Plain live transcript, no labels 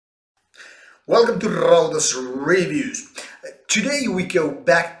Welcome to Rauta's Reviews. Today we go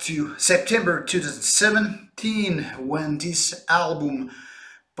back to September 2017 when this album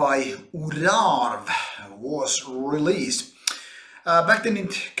by Urarv was released. Back then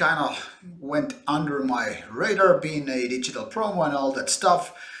it kind of went under my radar being a digital promo and all that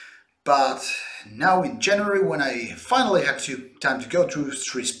stuff. But now in January when I finally had time to go through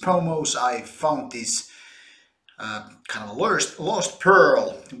these promos, I found this kind of lost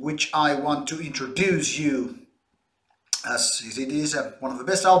pearl, which I want to introduce you as it is one of the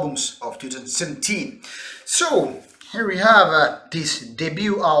best albums of 2017. So here we have this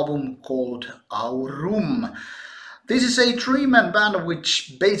debut album called Aurum. This is a three-man band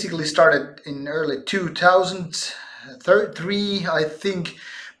which basically started in early 2003, I think,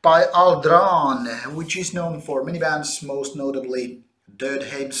 by Aurum, which is known for many bands, most notably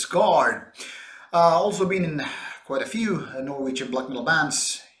Dødheimsgard. Also been in quite a few Norwegian black metal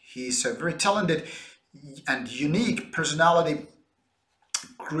bands. He's a very talented and unique personality,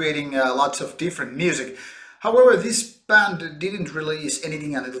 creating lots of different music. However, this band didn't release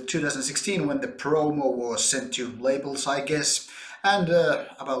anything until 2016 when the promo was sent to labels, I guess. And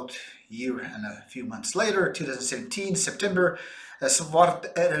about a year and a few months later, 2017, September, Svart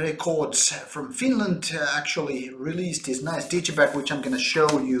Records from Finland actually released this nice digipack, which I'm going to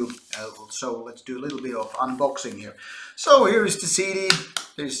show you. So let's do a little bit of unboxing here. So here is the CD.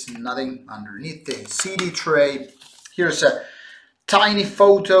 There's nothing underneath the CD tray. Here's a tiny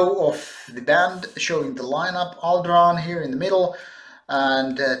photo of the band showing the lineup. Aldran here in the middle,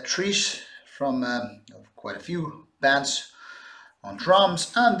 and Trish from quite a few bands on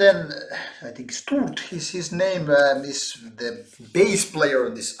drums, and then I think Sturt is his name, is the bass player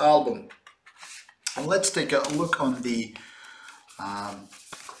on this album. And let's take a look on the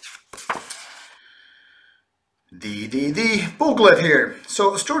booklet here.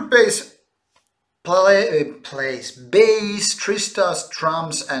 So Sturt plays bass, Trish does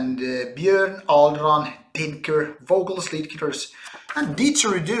drums, and Björn Aldran Pinker vocals, lead guitars, and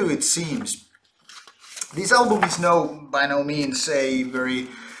didgeridoo it seems. This album is by no means a very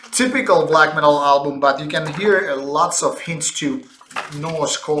typical black metal album, but you can hear lots of hints to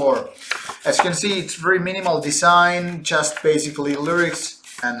Norse core. As you can see, it's very minimal design, just basically lyrics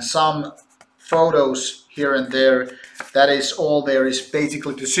and some photos here and there. That is all there is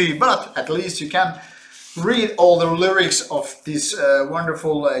basically to see, but at least you can read all the lyrics of this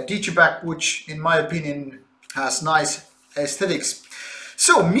wonderful digipack, which in my opinion has nice aesthetics.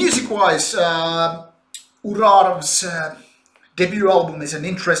 So music-wise, Urarv's debut album is an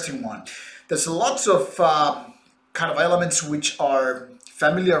interesting one. There's lots of kind of elements which are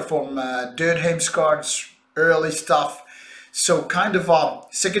familiar from Dødheimsgard's early stuff. So kind of a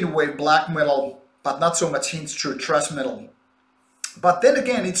second wave black metal, but not so much hints to thrash metal. But then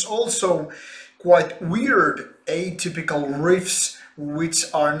again, it's also quite weird, atypical riffs, which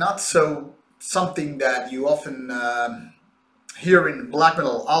are not so something that you often hear in black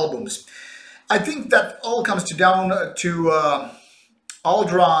metal albums. I think that all comes down to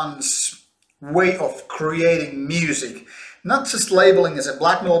Aldran's way of creating music. Not just labeling as a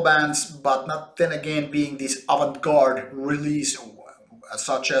black metal band, but not then again being this avant-garde release,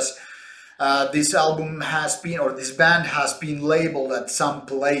 such as this album has been, or this band has been labeled at some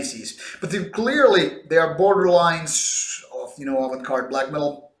places. But clearly there are borderlines of, avant-garde black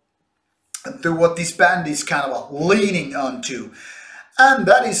metal to what this band is kind of leaning onto. And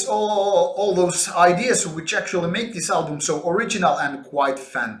that is all those ideas which actually make this album so original and quite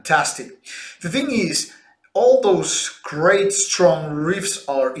fantastic. The thing is, all those great strong riffs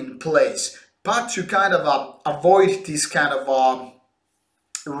are in place, but to kind of avoid this kind of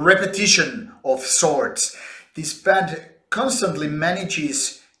repetition of sorts, this band constantly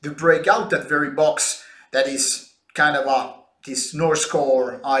manages to break out that very box that is kind of this Norse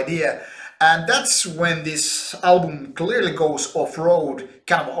core idea. And that's when this album clearly goes off-road,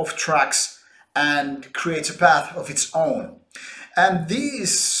 kind of off tracks, and creates a path of its own. And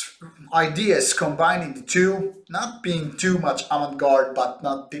these ideas combining the two, not being too much avant-garde, but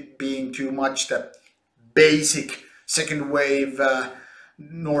not being too much the basic second wave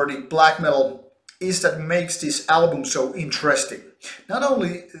Nordic black metal, is that makes this album so interesting. Not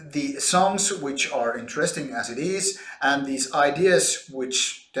only the songs, which are interesting as it is, and these ideas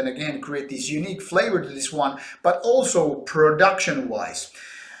which then again create this unique flavor to this one, but also production-wise.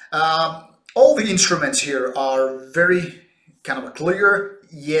 All the instruments here are very kind of clear,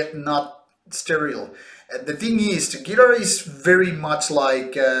 yet not sterile. The thing is, the guitar is very much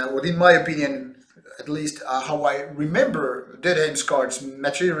like, in my opinion, at least how I remember Dødheimsgard's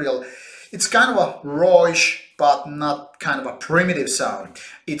material, it's kind of a rawish, but not kind of a primitive sound.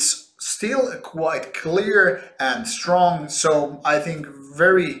 It's still quite clear and strong, so I think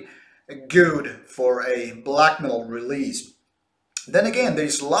very good for a black metal release. Then again,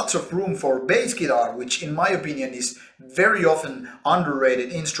 there's lots of room for bass guitar, which in my opinion is very often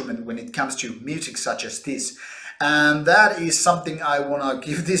underrated instrument when it comes to music such as this. And that is something I want to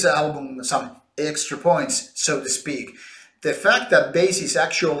give this album some extra points, so to speak. The fact that bass is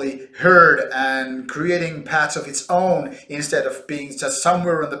actually heard and creating paths of its own instead of being just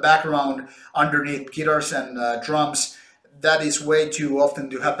somewhere in the background underneath guitars and drums, that is way too often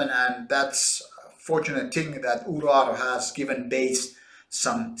to happen, and that's a fortunate thing that Urarv has given bass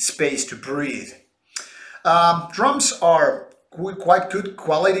some space to breathe. Drums are quite good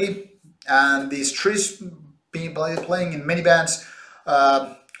quality, and these trees being playing in many bands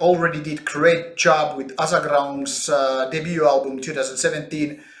already did great job with Asagraun's debut album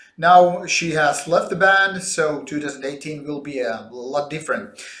 2017. Now she has left the band, so 2018 will be a lot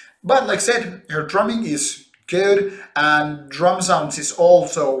different. But like I said, her drumming is good, and drum sounds is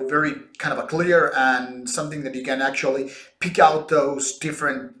also very kind of a clear and something that you can actually pick out those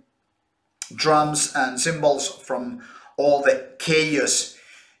different drums and cymbals from all the chaos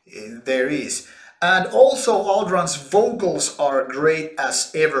there is. And also Audron's vocals are great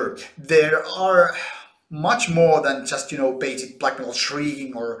as ever. There are much more than just, you know, basic black metal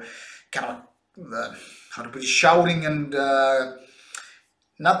shrieking or kind of how to put it, shouting and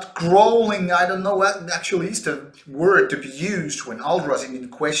not growling. I don't know what actually is the word to be used when Audron is in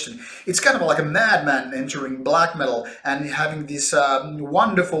question. It's kind of like a madman entering black metal and having these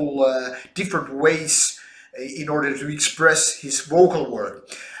wonderful different ways in order to express his vocal work.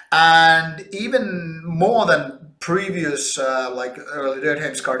 And even more than previous like early Dead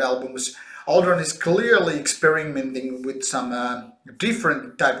Heimskard albums, Aurum is clearly experimenting with some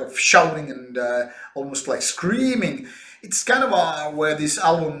different type of shouting and almost like screaming. It's kind of where this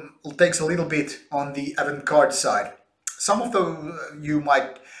album takes a little bit on the avant-garde side. Some of you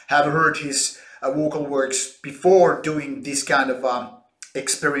might have heard his vocal works before doing this kind of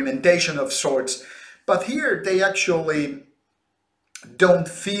experimentation of sorts, but here they actually don't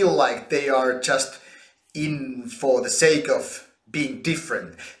feel like they are just in for the sake of being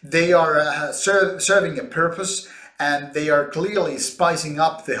different. They are serving a purpose, and they are clearly spicing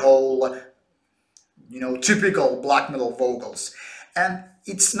up the whole, you know, typical black metal vocals. And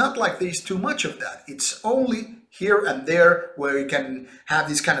it's not like there's too much of that. It's only here and there where you can have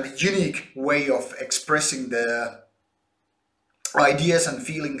this kind of unique way of expressing the ideas and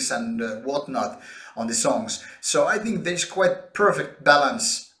feelings and whatnot on the songs. So I think there's quite perfect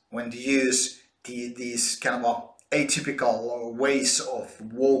balance when to use these kind of atypical ways of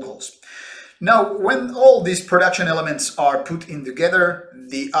vocals. Now, when all these production elements are put in together,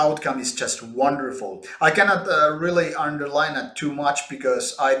 the outcome is just wonderful. I cannot really underline it too much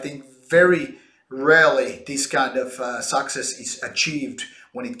because I think very rarely this kind of success is achieved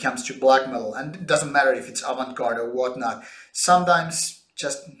when it comes to black metal, and it doesn't matter if it's avant-garde or whatnot. Sometimes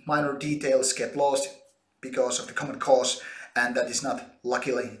just minor details get lost because of the common cause, and that is not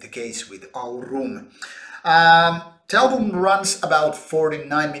luckily the case with Aurum. The album runs about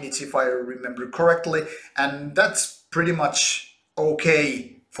 49 minutes if I remember correctly, and that's pretty much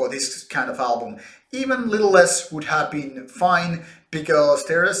okay for this kind of album. Even little less would have been fine, because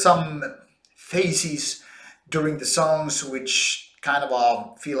there are some phases during the songs which kind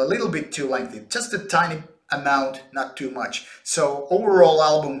of feel a little bit too lengthy. Just a tiny amount, not too much. So overall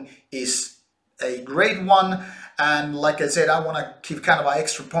album is a great one, and like I said, I want to give kind of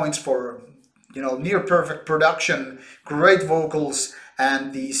extra points for, you know, near perfect production, great vocals,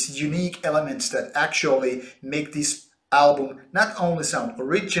 and these unique elements that actually make this album not only sound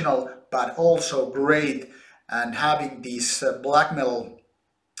original but also great, and having these black metal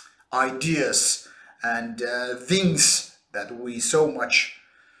ideas and things that we so much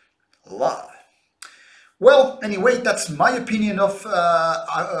love. Well, anyway, that's my opinion of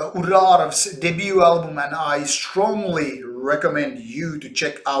Urarv's debut album, and I strongly recommend you to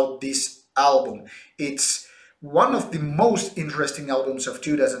check out this album. It's one of the most interesting albums of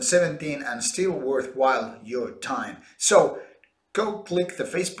 2017 and still worthwhile your time. So go click the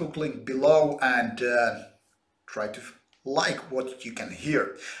Facebook link below and try to like what you can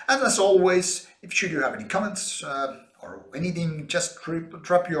hear. And as always, if should you have any comments or anything, just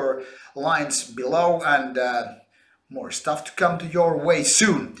drop your lines below, and more stuff to come to your way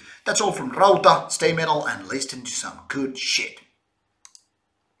soon. That's all from Rauta. Stay metal and listen to some good shit.